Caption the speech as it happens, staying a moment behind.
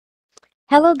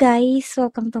Hello guys!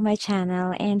 Welcome to my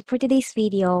channel, and for today's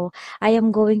video, I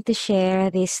am going to share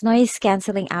this noise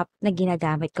cancelling app na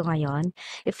ginagamit ko ngayon.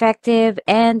 Effective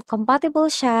and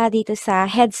compatible siya dito sa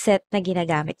headset na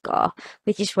ginagamit ko,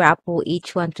 which is Rapo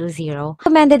H120.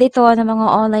 Recommended ito ng mga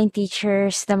online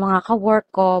teachers, ng mga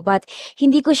ka-work ko, but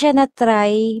hindi ko siya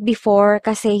na-try before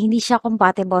kasi hindi siya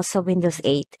compatible sa Windows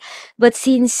 8. But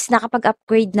since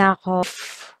nakapag-upgrade na ako,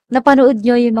 napanood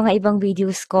nyo yung mga ibang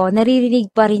videos ko, naririnig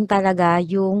pa rin talaga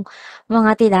yung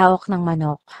mga tilawak ng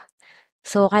manok.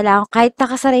 So, kailangan, kahit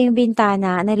nakasara yung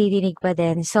bintana, naririnig pa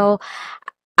din. So,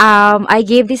 I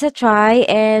gave this a try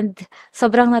and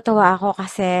sobrang natuwa ako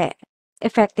kasi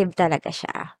effective talaga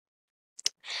siya.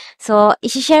 So,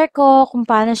 isi-share ko kung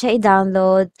paano siya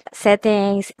i-download,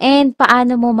 settings, and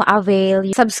paano mo ma-avail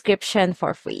yung subscription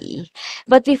for free.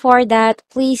 But before that,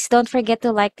 please don't forget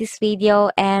to like this video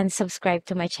and subscribe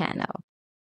to my channel.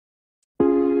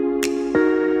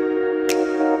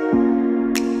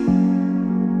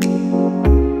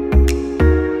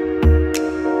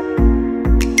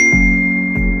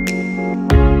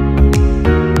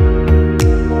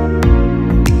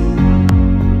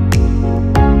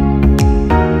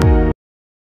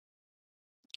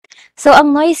 So,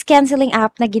 ang noise cancelling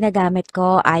app na ginagamit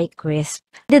ko ay Crisp.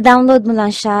 I-download mo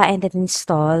lang siya and then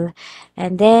install.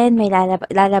 And then, may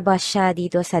lalabas siya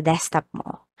dito sa desktop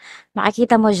mo.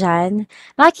 Makikita mo dyan,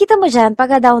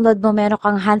 pagka-download mo, meron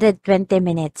kang 120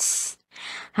 minutes.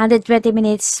 120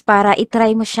 minutes para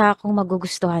itry mo siya kung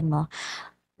magugustuhan mo.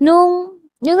 Yung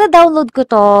na-download ko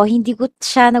to, hindi ko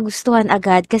siya nagustuhan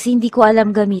agad kasi hindi ko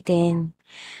alam gamitin.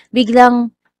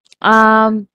 Biglang,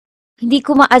 um, hindi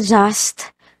ko ma-adjust.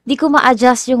 Hindi ko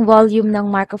ma-adjust yung volume ng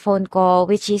microphone ko,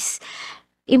 which is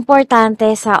importante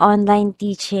sa online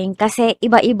teaching kasi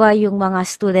iba-iba yung mga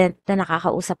student na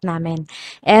nakakausap namin.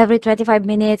 Every 25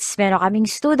 minutes, meron kaming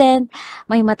student,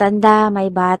 may matanda, may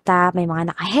bata, may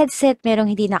mga naka-headset, merong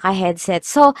hindi naka-headset.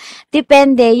 So,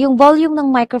 depende, yung volume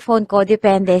ng microphone ko,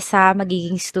 depende sa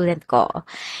magiging student ko.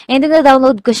 And nung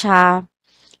na-download ko siya,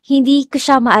 hindi ko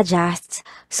siya ma-adjust.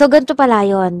 So, ganito pala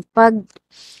yun.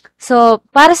 So,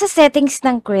 para sa settings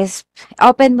ng Crisp,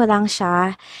 open mo lang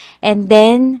siya. And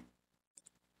then,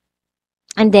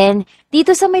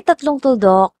 dito sa may tatlong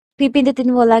tuldok,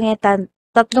 pipindutin mo lang yung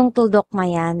tatlong tuldok na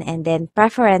yan. And then,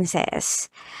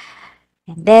 preferences.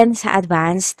 And then, sa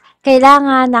advanced,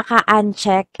 kailangan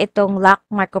naka-uncheck itong lock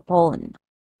microphone.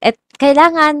 At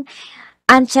kailangan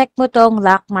uncheck mo tong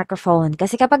lock microphone.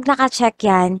 Kasi kapag naka-check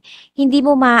yan, hindi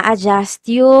mo ma-adjust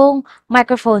yung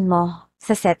microphone mo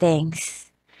sa settings.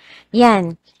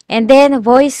 Yan. And then,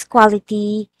 voice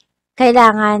quality,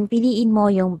 kailangan piliin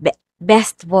mo yung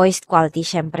best voice quality,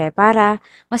 syempre, para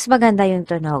mas maganda yung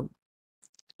tunog.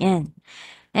 Yan.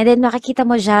 And then, makikita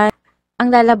mo dyan, ang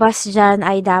lalabas dyan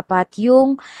ay dapat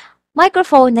yung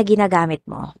microphone na ginagamit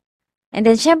mo. And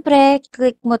then, syempre,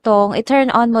 click mo tong, i-turn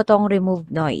on mo tong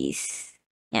remove noise.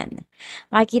 Yan.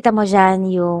 Makikita mo dyan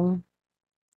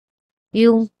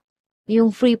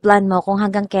yung free plan mo kung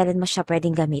hanggang kailan mo siya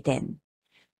pwedeng gamitin.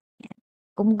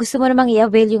 Kung gusto mo namang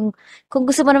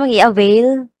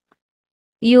i-avail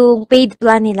yung paid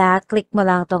plan nila, click mo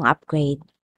lang tong upgrade.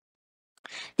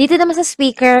 Dito naman sa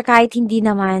speaker, kahit hindi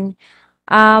naman,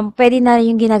 pwede na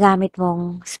yung ginagamit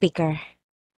mong speaker.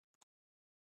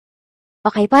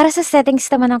 Okay, para sa settings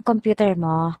naman ng computer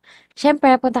mo,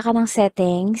 syempre, punta ka ng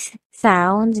settings,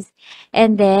 sounds,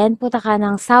 and then, punta ka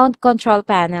ng sound control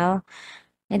panel,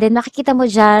 and then, makikita mo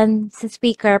dyan sa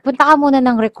speaker, punta ka muna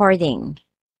ng recording.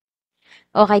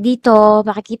 Okay, dito,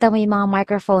 makikita mo yung mga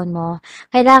microphone mo.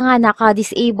 Kailangan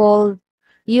naka-disable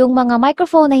yung mga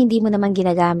microphone na hindi mo naman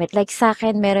ginagamit. Like sa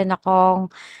akin, meron akong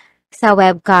sa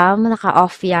webcam,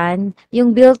 naka-off yan.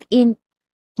 Yung built-in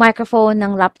microphone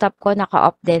ng laptop ko,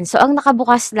 naka-off din. So, ang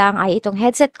nakabukas lang ay itong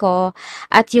headset ko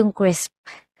at yung Crisp.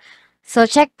 So,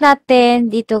 check natin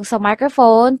dito sa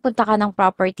microphone. Punta ka ng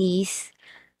properties.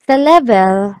 Sa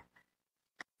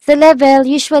level,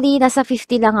 usually, nasa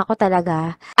 50 lang ako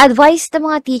talaga. Advice ng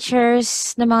mga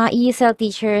teachers, ng mga ESL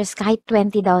teachers, kahit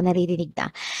 20 daw naririnig na.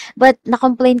 But,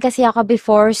 na-complain kasi ako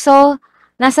before, so,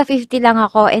 nasa 50 lang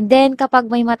ako. And then, kapag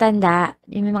may matanda,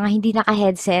 yung mga hindi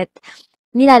naka-headset,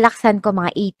 nilalaksan ko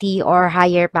mga 80 or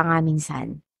higher pa nga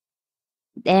minsan.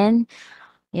 Then,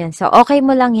 yun. So, okay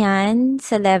mo lang yan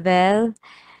sa level.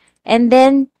 And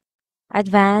then,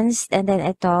 advanced. And then,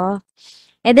 ito.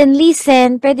 And then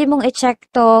listen, pwede mong i-check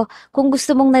to kung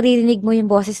gusto mong naririnig mo yung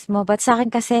boses mo. But sa akin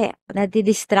kasi,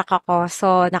 nadidistract ako.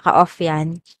 So, naka-off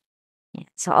yan.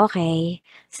 So, okay.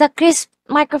 Sa Crisp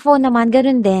microphone naman,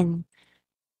 ganun din.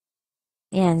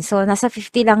 Yan. So, nasa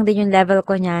 50 lang din yung level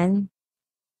ko niyan.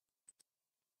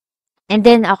 And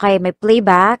then, okay, may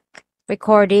playback.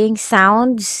 recording,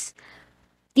 sounds.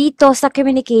 Dito sa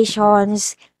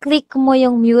communications, click mo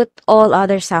yung mute all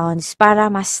other sounds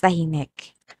para mas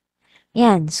tahimik.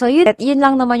 Yan. So, yun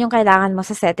lang naman yung kailangan mo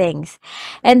sa settings.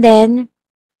 And then,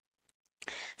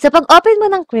 sa pag-open mo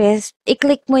ng Crisp,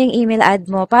 i-click mo yung email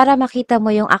ad mo para makita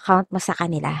mo yung account mo sa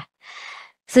kanila.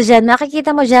 So, dyan,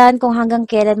 makikita mo dyan kung hanggang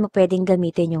kailan mo pwedeng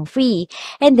gamitin yung free.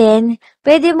 And then,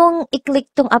 pwede mong i-click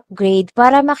tong upgrade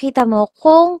para makita mo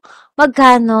kung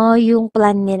magkano yung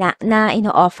plan nila na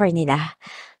ino-offer nila.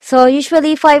 So,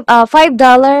 usually, $5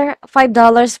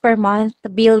 per month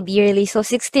billed yearly. So,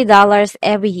 $60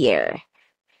 every year.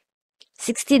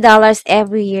 $60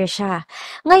 every year siya.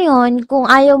 Ngayon, kung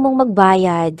ayaw mong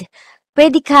magbayad,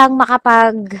 pwede kang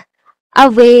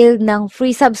makapag-avail ng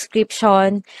free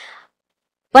subscription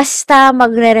basta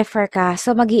magre-refer ka.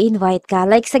 So, mag invite ka.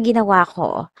 Like sa ginawa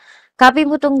ko. Copy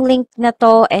mo tong link na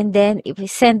to and then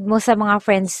send mo sa mga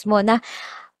friends mo na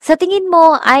sa tingin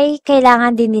mo ay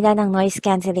kailangan din nila ng noise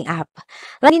cancelling app.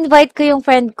 In-invite ko yung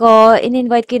friend ko,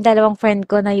 in-invite ko yung dalawang friend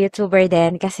ko na YouTuber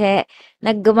din kasi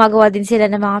naggumagawa din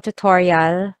sila ng mga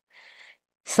tutorial.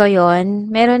 So, yun.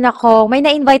 May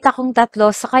na-invite akong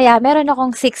tatlo. So, kaya meron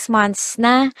akong 6 months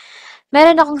na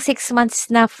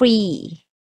free.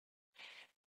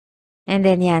 And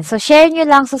then, yan. So, share nyo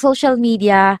lang sa social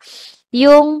media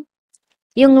yung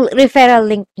referral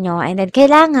link nyo. And then,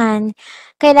 kailangan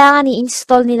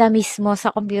i-install nila mismo sa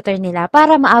computer nila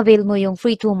para ma-avail mo yung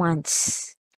free 2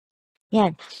 months.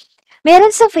 Yan.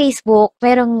 Meron sa Facebook,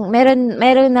 meron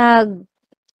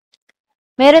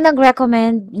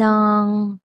nag-recommend ng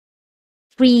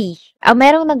free.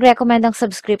 Merong nag-recommend ng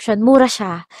subscription. Mura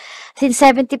siya. Since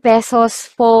 70 pesos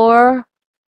for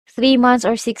 3 months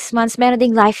or 6 months, meron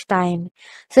ding lifetime.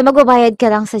 So, magbabayad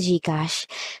ka lang sa GCash.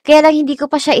 Kaya lang hindi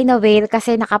ko pa siya in-avail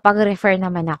kasi nakapag-refer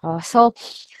naman ako. So,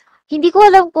 hindi ko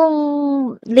alam kung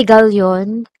legal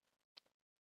yon,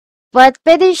 but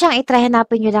pwede siyang i-try,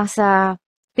 hanapin nyo lang sa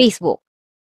Facebook.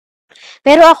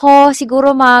 Pero ako,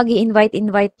 siguro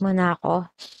mag-invite-invite muna ako.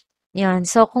 Yan.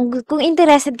 So, kung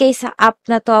interested kayo sa app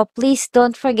na to, please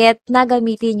don't forget na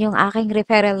gamitin yung aking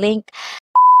referral link.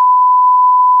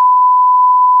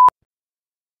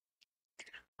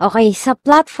 Okay, sa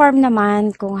platform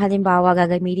naman, kung halimbawa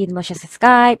gagamitin mo siya sa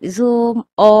Skype, Zoom,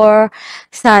 or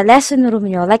sa lesson room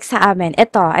nyo, like sa amin,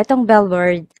 itong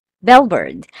Bellbird.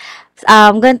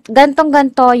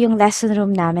 Gantong-ganto yung lesson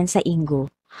room namin sa Ingo.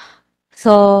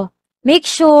 So, make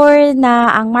sure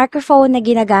na ang microphone na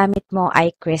ginagamit mo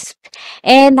ay crisp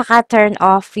and naka-turn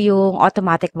off yung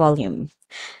automatic volume.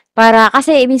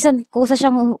 Kasi minsan kusa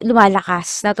siyang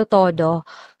lumalakas, natutodo.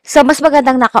 So, mas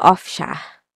magandang naka-off siya.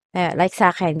 Like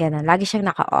sa akin, ganun. Lagi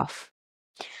siyang naka-off.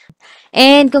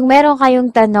 And kung meron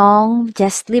kayong tanong,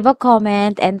 just leave a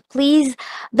comment. And please,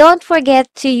 don't forget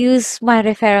to use my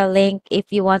referral link if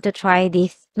you want to try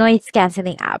this noise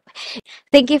cancelling app.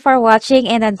 Thank you for watching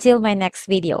and until my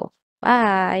next video.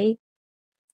 Bye!